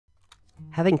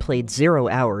Having played 0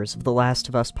 hours of The Last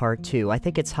of Us Part 2, I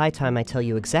think it's high time I tell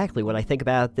you exactly what I think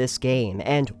about this game,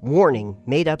 and warning,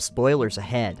 made-up spoilers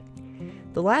ahead.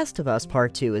 The Last of Us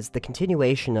Part 2 is the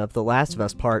continuation of The Last of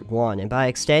Us Part 1, and by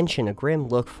extension, a grim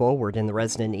look forward in the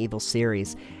Resident Evil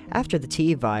series. After the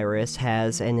T-virus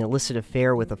has an illicit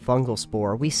affair with a fungal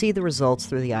spore, we see the results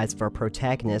through the eyes of our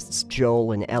protagonists,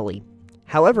 Joel and Ellie.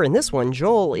 However, in this one,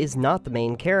 Joel is not the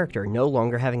main character, no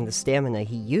longer having the stamina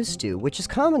he used to, which is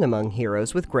common among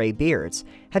heroes with gray beards.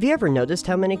 Have you ever noticed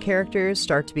how many characters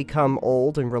start to become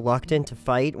old and reluctant to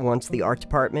fight once the art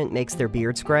department makes their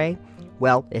beards gray?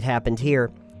 Well, it happened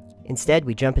here. Instead,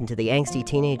 we jump into the angsty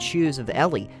teenage shoes of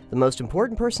Ellie, the most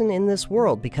important person in this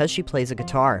world because she plays a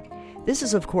guitar. This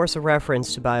is of course a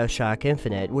reference to BioShock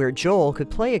Infinite, where Joel could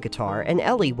play a guitar and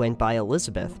Ellie went by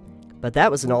Elizabeth. But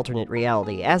that was an alternate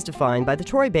reality, as defined by the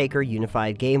Troy Baker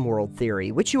Unified Game World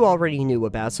theory, which you already knew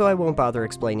about, so I won't bother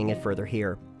explaining it further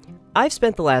here. I've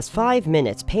spent the last 5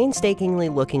 minutes painstakingly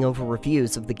looking over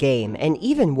reviews of the game, and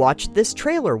even watched this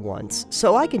trailer once,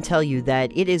 so I can tell you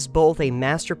that it is both a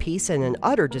masterpiece and an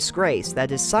utter disgrace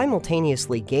that is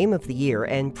simultaneously Game of the Year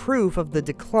and proof of the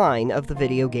decline of the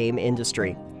video game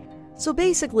industry. So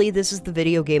basically, this is the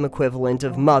video game equivalent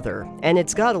of Mother, and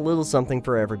it's got a little something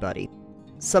for everybody.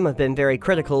 Some have been very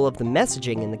critical of the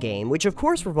messaging in the game, which of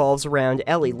course revolves around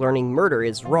Ellie learning murder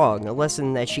is wrong, a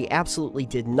lesson that she absolutely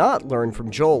did not learn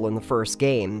from Joel in the first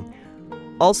game.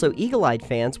 Also, eagle-eyed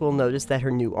fans will notice that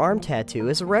her new arm tattoo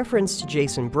is a reference to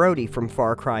Jason Brody from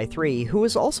Far Cry 3, who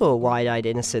was also a wide-eyed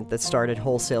innocent that started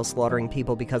wholesale slaughtering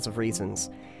people because of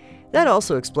reasons. That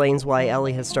also explains why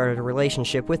Ellie has started a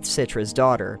relationship with Citra's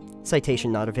daughter.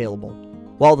 Citation not available.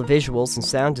 While the visuals and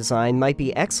sound design might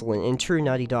be excellent in true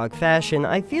Naughty Dog fashion,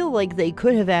 I feel like they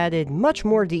could have added much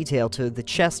more detail to the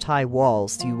chest-high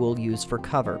walls you will use for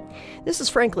cover. This is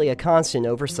frankly a constant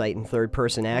oversight in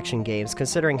third-person action games,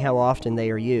 considering how often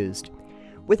they are used.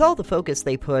 With all the focus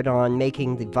they put on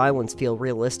making the violence feel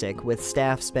realistic, with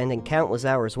staff spending countless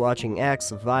hours watching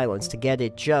acts of violence to get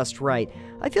it just right,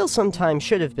 I feel some time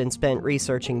should have been spent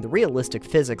researching the realistic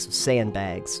physics of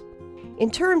sandbags. In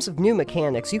terms of new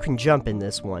mechanics, you can jump in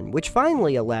this one, which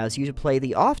finally allows you to play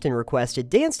the often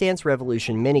requested Dance Dance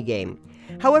Revolution minigame.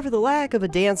 However, the lack of a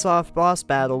dance-off boss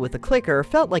battle with a clicker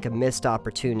felt like a missed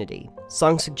opportunity.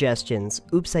 Song suggestions: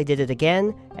 Oops, I Did It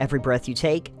Again, Every Breath You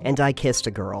Take, and I Kissed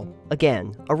a Girl.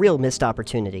 Again, a real missed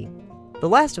opportunity. The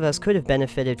Last of Us could have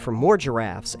benefited from more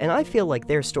giraffes, and I feel like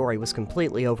their story was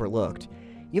completely overlooked.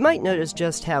 You might notice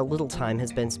just how little time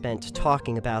has been spent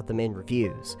talking about them in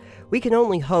reviews. We can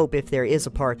only hope if there is a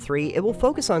Part 3, it will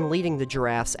focus on leading the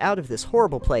giraffes out of this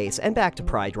horrible place and back to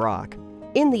Pride Rock.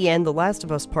 In the end, The Last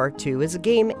of Us Part 2 is a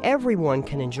game everyone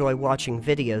can enjoy watching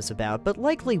videos about, but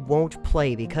likely won't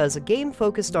play because a game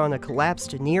focused on a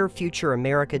collapsed near-future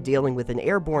America dealing with an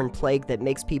airborne plague that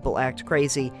makes people act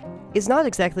crazy is not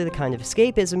exactly the kind of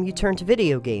escapism you turn to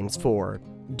video games for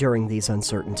during these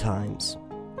uncertain times.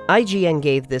 IGN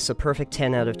gave this a perfect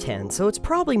 10 out of 10, so it's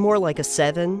probably more like a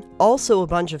 7. Also, a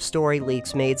bunch of story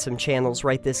leaks made some channels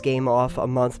write this game off a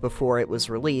month before it was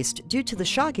released, due to the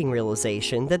shocking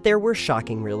realization that there were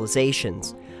shocking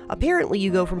realizations. Apparently,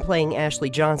 you go from playing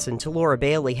Ashley Johnson to Laura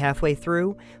Bailey halfway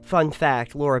through. Fun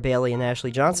fact, Laura Bailey and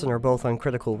Ashley Johnson are both on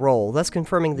Critical Role, thus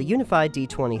confirming the unified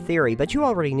D20 theory, but you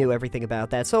already knew everything about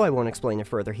that, so I won't explain it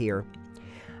further here.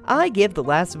 I give The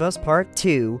Last of Us Part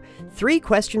 2 3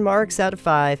 question marks out of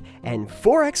 5 and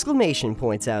 4 exclamation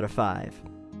points out of 5.